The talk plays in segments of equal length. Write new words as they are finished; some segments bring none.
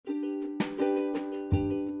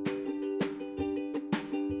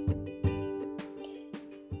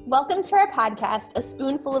Welcome to our podcast, A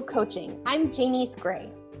Spoonful of Coaching. I'm Janice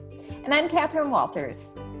Gray. And I'm Catherine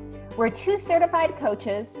Walters. We're two certified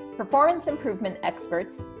coaches, performance improvement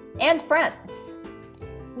experts, and friends.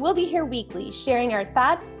 We'll be here weekly, sharing our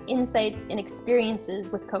thoughts, insights, and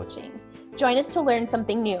experiences with coaching. Join us to learn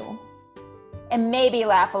something new. And maybe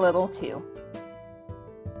laugh a little too.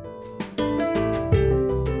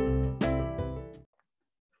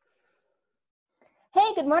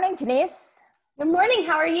 Hey, good morning, Janice. Good morning.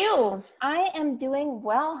 How are you? I am doing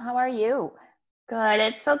well. How are you? Good.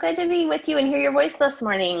 It's so good to be with you and hear your voice this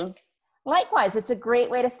morning. Likewise, it's a great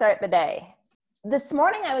way to start the day. This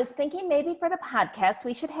morning, I was thinking maybe for the podcast,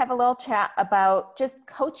 we should have a little chat about just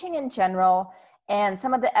coaching in general and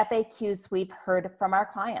some of the FAQs we've heard from our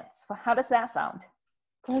clients. How does that sound?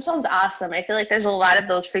 That sounds awesome. I feel like there's a lot of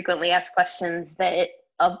those frequently asked questions that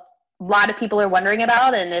a lot of people are wondering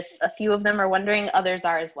about. And if a few of them are wondering, others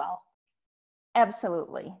are as well.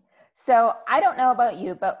 Absolutely. So I don't know about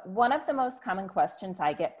you, but one of the most common questions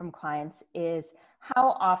I get from clients is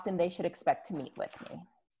how often they should expect to meet with me.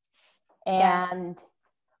 And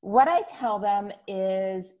what I tell them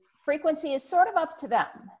is frequency is sort of up to them.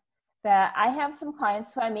 That I have some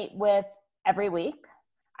clients who I meet with every week.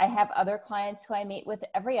 I have other clients who I meet with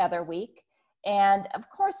every other week. And of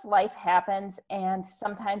course, life happens, and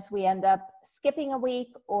sometimes we end up skipping a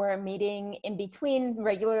week or meeting in between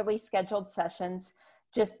regularly scheduled sessions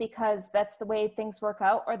just because that's the way things work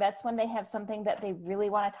out, or that's when they have something that they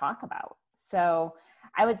really want to talk about. So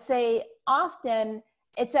I would say often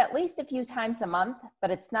it's at least a few times a month,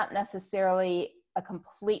 but it's not necessarily a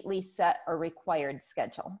completely set or required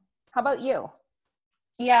schedule. How about you?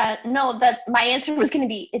 Yeah, no, that my answer was going to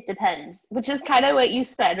be, it depends, which is kind of what you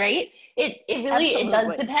said, right? It really, Absolutely. it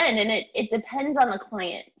does depend, and it depends on the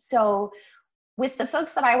client. So with the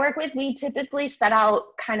folks that I work with, we typically set out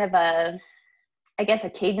kind of a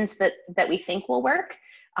cadence that we think will work.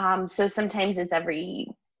 So sometimes it's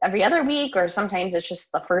every other week, or sometimes it's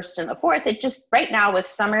just the first and the fourth. It just, right now with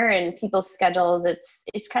summer and people's schedules,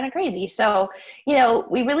 it's kind of crazy. So,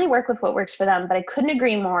 we really work with what works for them, but I couldn't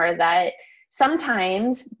agree more that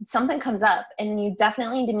sometimes something comes up and you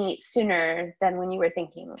definitely need to meet sooner than when you were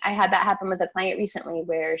thinking. I had that happen with a client recently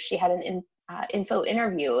where she had an info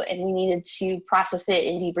interview, and we needed to process it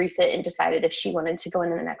and debrief it and decided if she wanted to go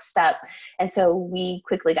into the next step. And so we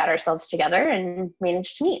quickly got ourselves together and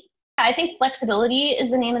managed to meet. I think flexibility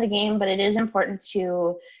is the name of the game, but it is important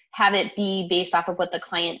to have it be based off of what the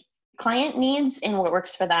client needs and what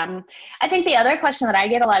works for them. I think the other question that I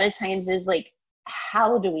get a lot of times is like,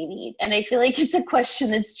 how do we meet? And I feel like it's a question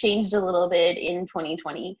that's changed a little bit in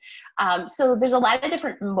 2020. So there's a lot of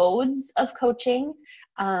different modes of coaching.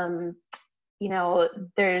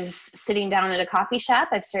 There's sitting down at a coffee shop.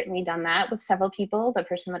 I've certainly done that with several people. The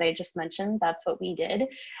person that I just mentioned, that's what we did.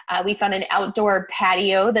 We found an outdoor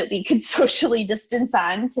patio that we could socially distance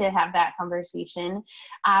on to have that conversation.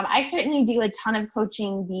 I certainly do a ton of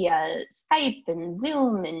coaching via Skype and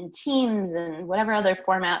Zoom and Teams and whatever other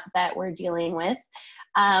format that we're dealing with.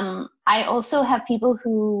 I also have people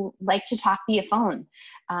who like to talk via phone.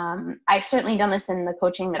 I've certainly done this in the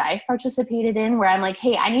coaching that I've participated in, where I'm like,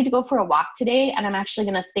 hey, I need to go for a walk today, and I'm actually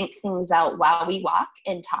going to think things out while we walk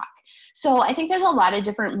and talk. So I think there's a lot of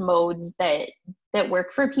different modes that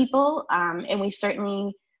work for people, and we've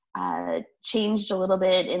certainly changed a little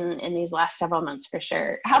bit in these last several months for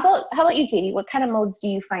sure. How about you, Katie? What kind of modes do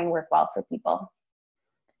you find work well for people?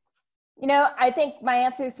 I think my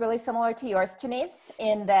answer is really similar to yours, Janice,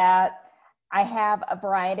 in that I have a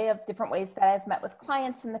variety of different ways that I've met with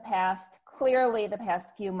clients in the past. Clearly, the past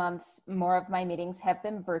few months, more of my meetings have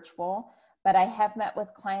been virtual, but I have met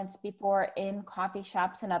with clients before in coffee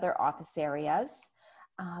shops and other office areas.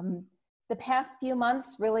 The past few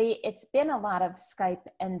months, really, it's been a lot of Skype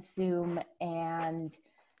and Zoom and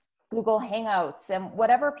Google Hangouts and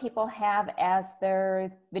whatever people have as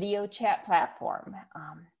their video chat platform.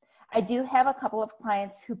 I do have a couple of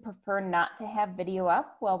clients who prefer not to have video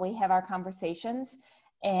up while we have our conversations.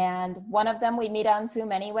 And one of them we meet on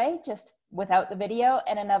Zoom anyway, just without the video,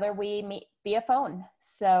 and another we meet via phone.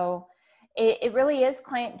 So it really is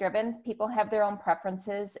client driven. People have their own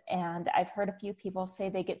preferences, and I've heard a few people say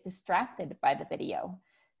they get distracted by the video.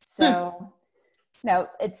 So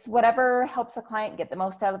it's whatever helps a client get the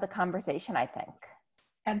most out of the conversation, I think.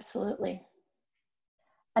 Absolutely.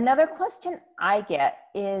 Another question I get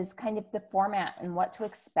is kind of the format and what to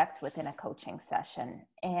expect within a coaching session.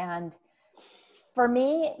 And for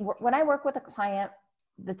me, when I work with a client,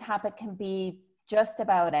 the topic can be just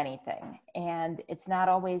about anything. And it's not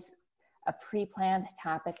always a pre-planned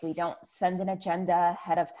topic. We don't send an agenda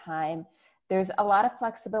ahead of time. There's a lot of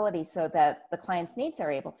flexibility so that the client's needs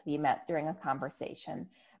are able to be met during a conversation.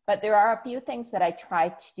 But there are a few things that I try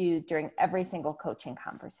to do during every single coaching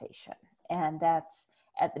conversation. And that's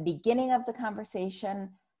at the beginning of the conversation,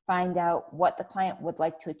 find out what the client would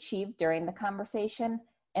like to achieve during the conversation,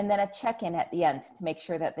 and then a check-in at the end to make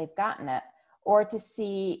sure that they've gotten it, or to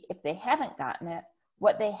see if they haven't gotten it,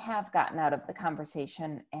 what they have gotten out of the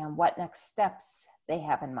conversation and what next steps they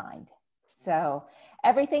have in mind. So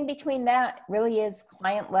everything between that really is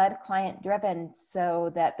client-led, client-driven,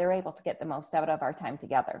 so that they're able to get the most out of our time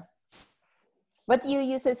together. What do you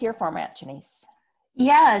use as your format, Janice?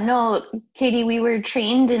 Yeah, no, Katie, we were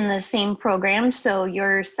trained in the same program, so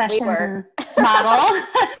your session model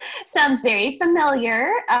sounds very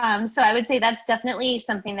familiar. So I would say that's definitely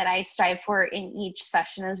something that I strive for in each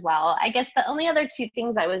session as well. I guess the only other two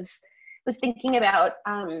things I was thinking about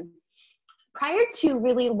prior to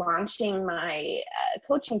really launching my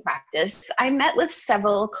coaching practice, I met with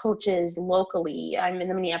several coaches locally. I'm in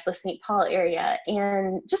the Minneapolis-St. Paul area,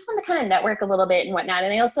 and just wanted to kind of network a little bit and whatnot.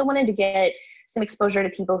 And I also wanted to get some exposure to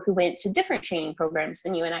people who went to different training programs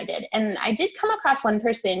than you and I did. And I did come across one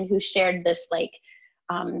person who shared this like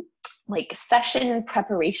session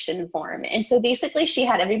preparation form. And so basically she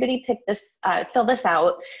had everybody pick this, fill this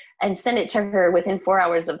out and send it to her within 4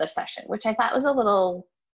 hours of the session, which I thought was a little,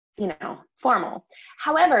 formal.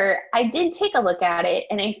 However, I did take a look at it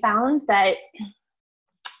and I found that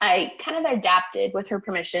I kind of adapted, with her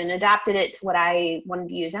permission, adapted it to what I wanted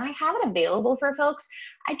to use. And I have it available for folks.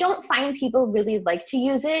 I don't find people really like to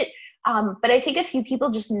use it. But I think a few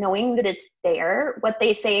people just knowing that it's there, what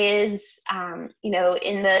they say is, in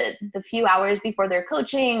the few hours before their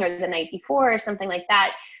coaching or the night before or something like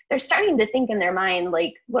that, they're starting to think in their mind,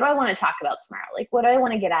 like, what do I want to talk about tomorrow? Like, what do I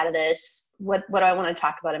want to get out of this? What do I want to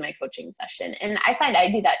talk about in my coaching session? And I find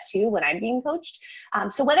I do that too when I'm being coached.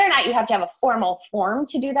 So whether or not you have to have a formal form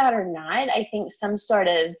to do that or not, I think some sort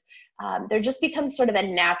of, there just becomes sort of a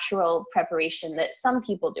natural preparation that some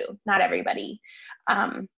people do, not everybody.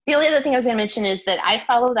 The only other thing I was going to mention is that I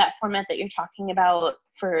follow that format that you're talking about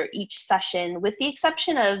for each session, with the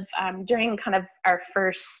exception of during kind of our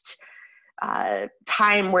first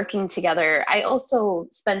time working together, I also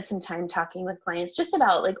spend some time talking with clients just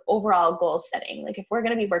about like overall goal setting. Like if we're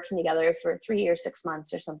going to be working together for 3 or 6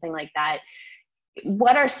 months or something like that,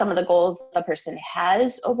 what are some of the goals the person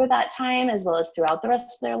has over that time, as well as throughout the rest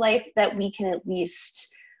of their life, that we can at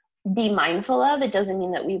least be mindful of? It doesn't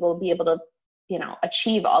mean that we will be able to,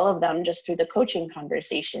 achieve all of them just through the coaching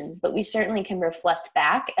conversations, but we certainly can reflect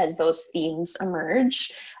back as those themes emerge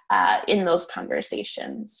in those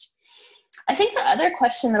conversations. I think the other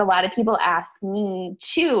question that a lot of people ask me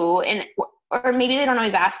too, or maybe they don't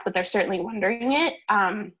always ask, but they're certainly wondering it,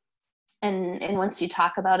 and once you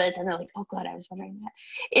talk about it, then they're like, oh, good, I was wondering that,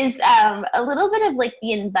 is a little bit of like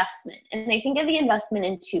the investment. And I think of the investment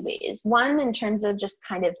in two ways. One, in terms of just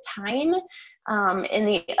kind of time, and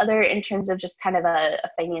the other in terms of just kind of a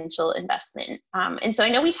financial investment. And so I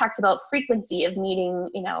know we talked about frequency of meeting,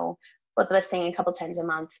 both of us saying a couple times a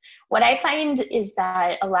month. What I find is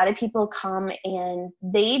that a lot of people come and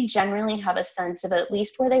they generally have a sense of at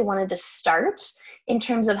least where they wanted to start in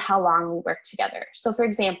terms of how long we work together. So for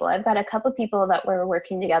example, I've got a couple people that were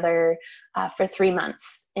working together for 3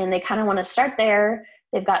 months, and they kind of want to start there.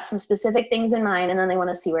 They've got some specific things in mind, and then they want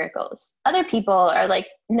to see where it goes. Other people are like,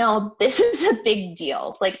 no, this is a big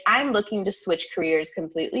deal. Like, I'm looking to switch careers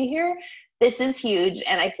completely here. This is huge,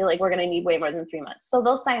 and I feel like we're going to need way more than 3 months. So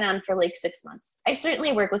they'll sign on for like 6 months. I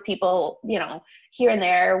certainly work with people, here and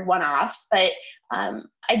there, one-offs, but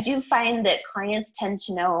I do find that clients tend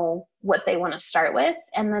to know what they want to start with,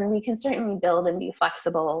 and then we can certainly build and be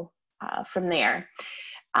flexible from there.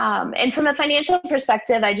 And from a financial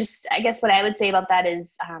perspective, I guess what I would say about that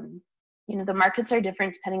is, the markets are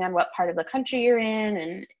different depending on what part of the country you're in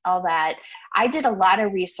and all that. I did a lot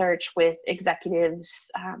of research with executives,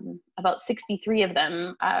 about 63 of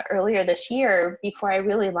them earlier this year before I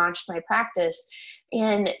really launched my practice,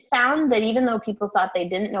 and found that even though people thought they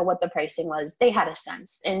didn't know what the pricing was, they had a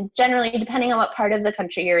sense. And generally, depending on what part of the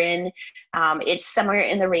country you're in, it's somewhere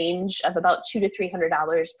in the range of about $200 to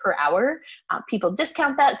 $300 per hour. People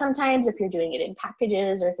discount that sometimes if you're doing it in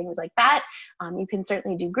packages or things like that. You can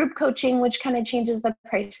certainly do group coaching, which kind of changes the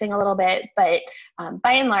pricing a little bit, but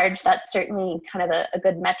by and large, that's certainly kind of a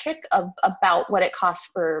good metric of about what it costs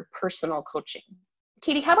for personal coaching.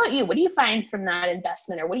 Katie, how about you? What do you find from that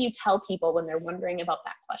investment, or what do you tell people when they're wondering about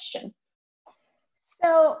that question?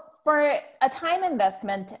 So for a time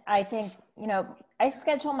investment, I think, I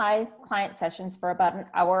schedule my client sessions for about an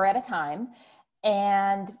hour at a time.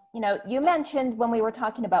 And, you mentioned when we were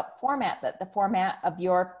talking about format, that the format of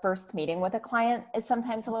your first meeting with a client is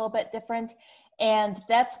sometimes a little bit different. And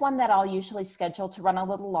that's one that I'll usually schedule to run a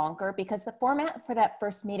little longer, because the format for that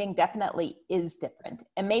first meeting definitely is different.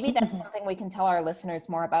 And maybe that's something we can tell our listeners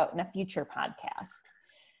more about in a future podcast.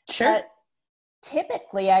 Sure. But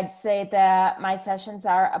typically, I'd say that my sessions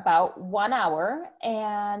are about 1 hour,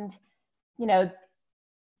 and,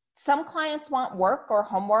 some clients want work or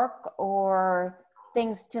homework or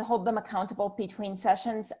things to hold them accountable between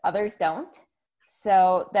sessions. Others don't.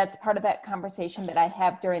 So that's part of that conversation that I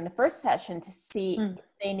have during the first session to see if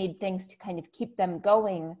they need things to kind of keep them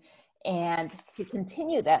going and to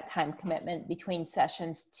continue that time commitment between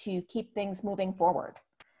sessions to keep things moving forward.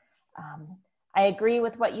 I agree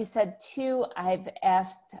with what you said too. I've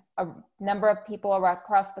asked a number of people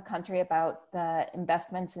across the country about the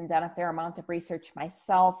investments and done a fair amount of research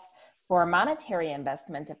myself for monetary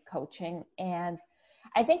investment of coaching. And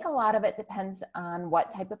I think a lot of it depends on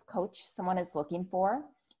what type of coach someone is looking for.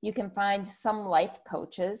 You can find some life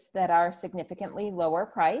coaches that are significantly lower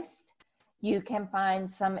priced. You can find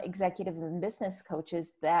some executive and business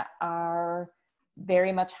coaches that are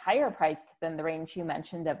very much higher priced than the range you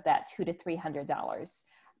mentioned of that $200 to $300.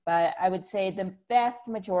 But I would say the vast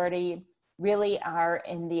majority really are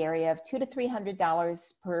in the area of $200 to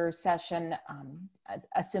 $300 per session,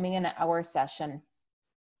 assuming an hour session.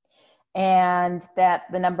 And that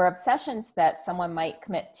the number of sessions that someone might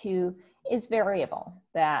commit to is variable.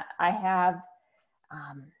 That I have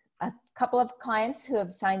a couple of clients who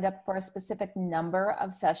have signed up for a specific number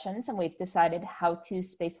of sessions, and we've decided how to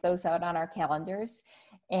space those out on our calendars.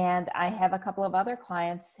 And I have a couple of other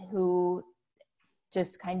clients who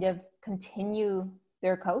just kind of continue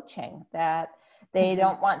their coaching, that they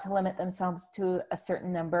don't want to limit themselves to a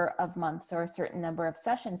certain number of months or a certain number of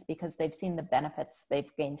sessions because they've seen the benefits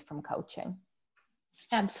they've gained from coaching.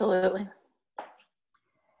 Absolutely.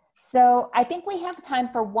 So I think we have time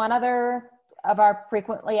for one other of our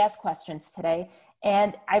frequently asked questions today.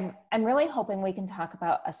 And I'm really hoping we can talk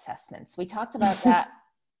about assessments. We talked about that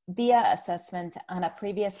via assessment on a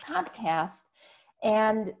previous podcast.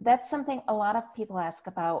 And that's something a lot of people ask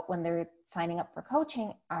about when they're signing up for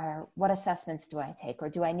coaching are, what assessments do I take, or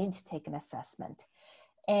do I need to take an assessment?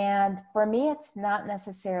 And for me, it's not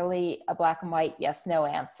necessarily a black and white yes, no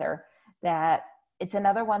answer. That it's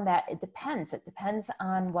another one that it depends. It depends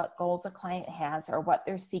on what goals a client has or what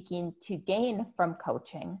they're seeking to gain from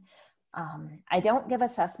coaching. I don't give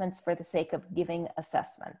assessments for the sake of giving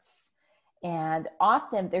assessments. And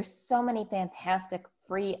often there's so many fantastic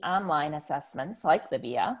free online assessments like the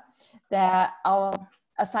VIA that I'll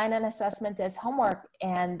assign an assessment as homework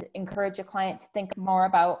and encourage a client to think more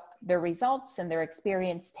about their results and their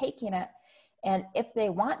experience taking it. And if they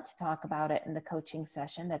want to talk about it in the coaching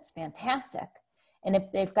session, that's fantastic. And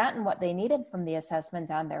if they've gotten what they needed from the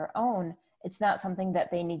assessment on their own, it's not something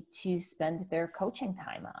that they need to spend their coaching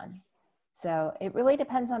time on. So it really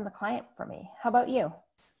depends on the client for me. How about you?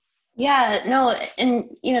 Yeah, no, and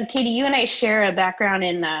Katie, you and I share a background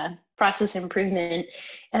in process improvement,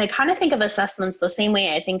 and I kind of think of assessments the same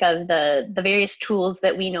way I think of the various tools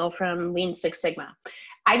that we know from Lean Six Sigma.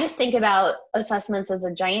 I just think about assessments as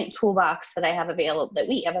a giant toolbox that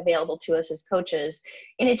we have available to us as coaches,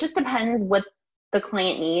 and it just depends what the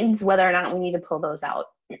client needs, whether or not we need to pull those out.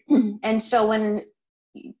 And so when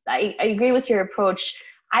I agree with your approach,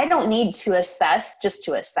 I don't need to assess just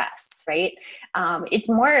to assess, right? It's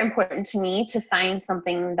more important to me to find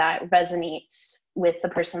something that resonates with the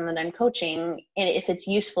person that I'm coaching and if it's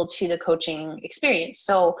useful to the coaching experience.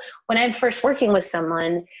 So when I'm first working with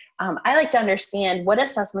someone, I like to understand what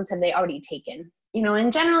assessments have they already taken,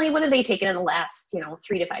 and generally what have they taken in the last,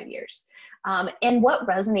 3 to 5 years, and what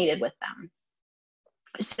resonated with them.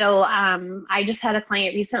 So I just had a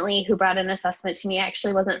client recently who brought an assessment to me. I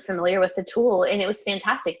actually wasn't familiar with the tool, and it was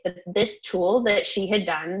fantastic. But this tool that she had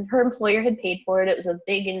done, her employer had paid for it. It was a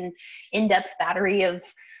big and in-depth battery of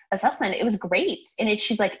assessment. It was great. And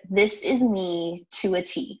she's like, this is me to a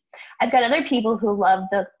T. I've got other people who love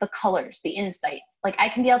the colors, the insights. Like I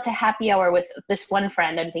can be out to happy hour with this one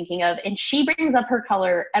friend I'm thinking of, and she brings up her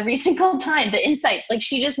color every single time, the insights, like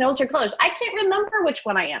she just knows her colors. I can't remember which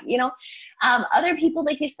one I am, Other people,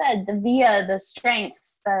 like you said, the VIA, the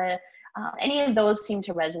strengths, any of those seem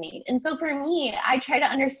to resonate. And so for me, I try to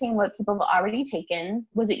understand what people have already taken.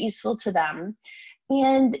 Was it useful to them?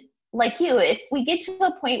 And like you, if we get to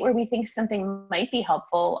a point where we think something might be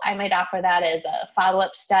helpful, I might offer that as a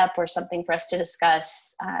follow-up step or something for us to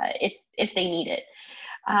discuss if they need it.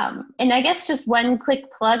 And I guess just one quick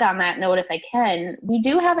plug on that note, if I can, we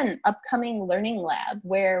do have an upcoming learning lab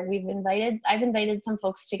where I've invited some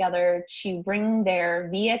folks together to bring their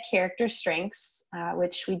VIA character strengths,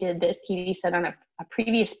 which we did, as Katie said, on a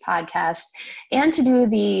previous podcast, and to do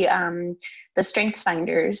the strengths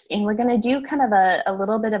finders. And we're going to do kind of a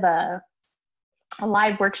little bit of a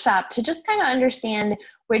live workshop to just kind of understand,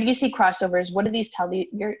 where do you see crossovers? What do these tell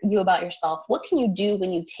you about yourself? What can you do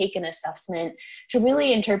when you take an assessment to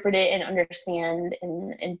really interpret it and understand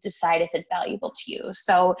and decide if it's valuable to you?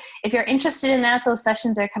 So if you're interested in that, those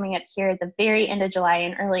sessions are coming up here at the very end of July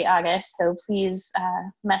and early August. So please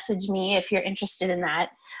message me if you're interested in that.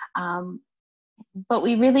 But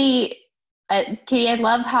we really, Katie, I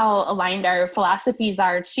love how aligned our philosophies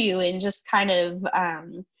are too, and just kind of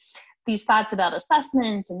these thoughts about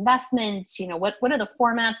assessments, investments, what are the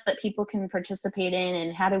formats that people can participate in,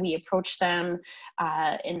 and how do we approach them,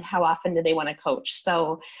 and how often do they want to coach?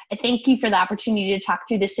 So I thank you for the opportunity to talk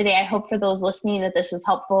through this today. I hope for those listening that this was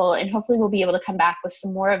helpful, and hopefully we'll be able to come back with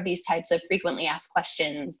some more of these types of frequently asked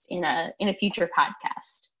questions in a future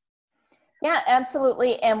podcast. Yeah,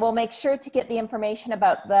 absolutely. And we'll make sure to get the information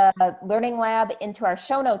about the Learning Lab into our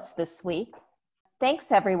show notes this week.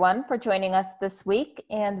 Thanks, everyone, for joining us this week,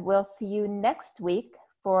 and we'll see you next week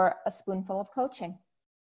for A Spoonful of Coaching.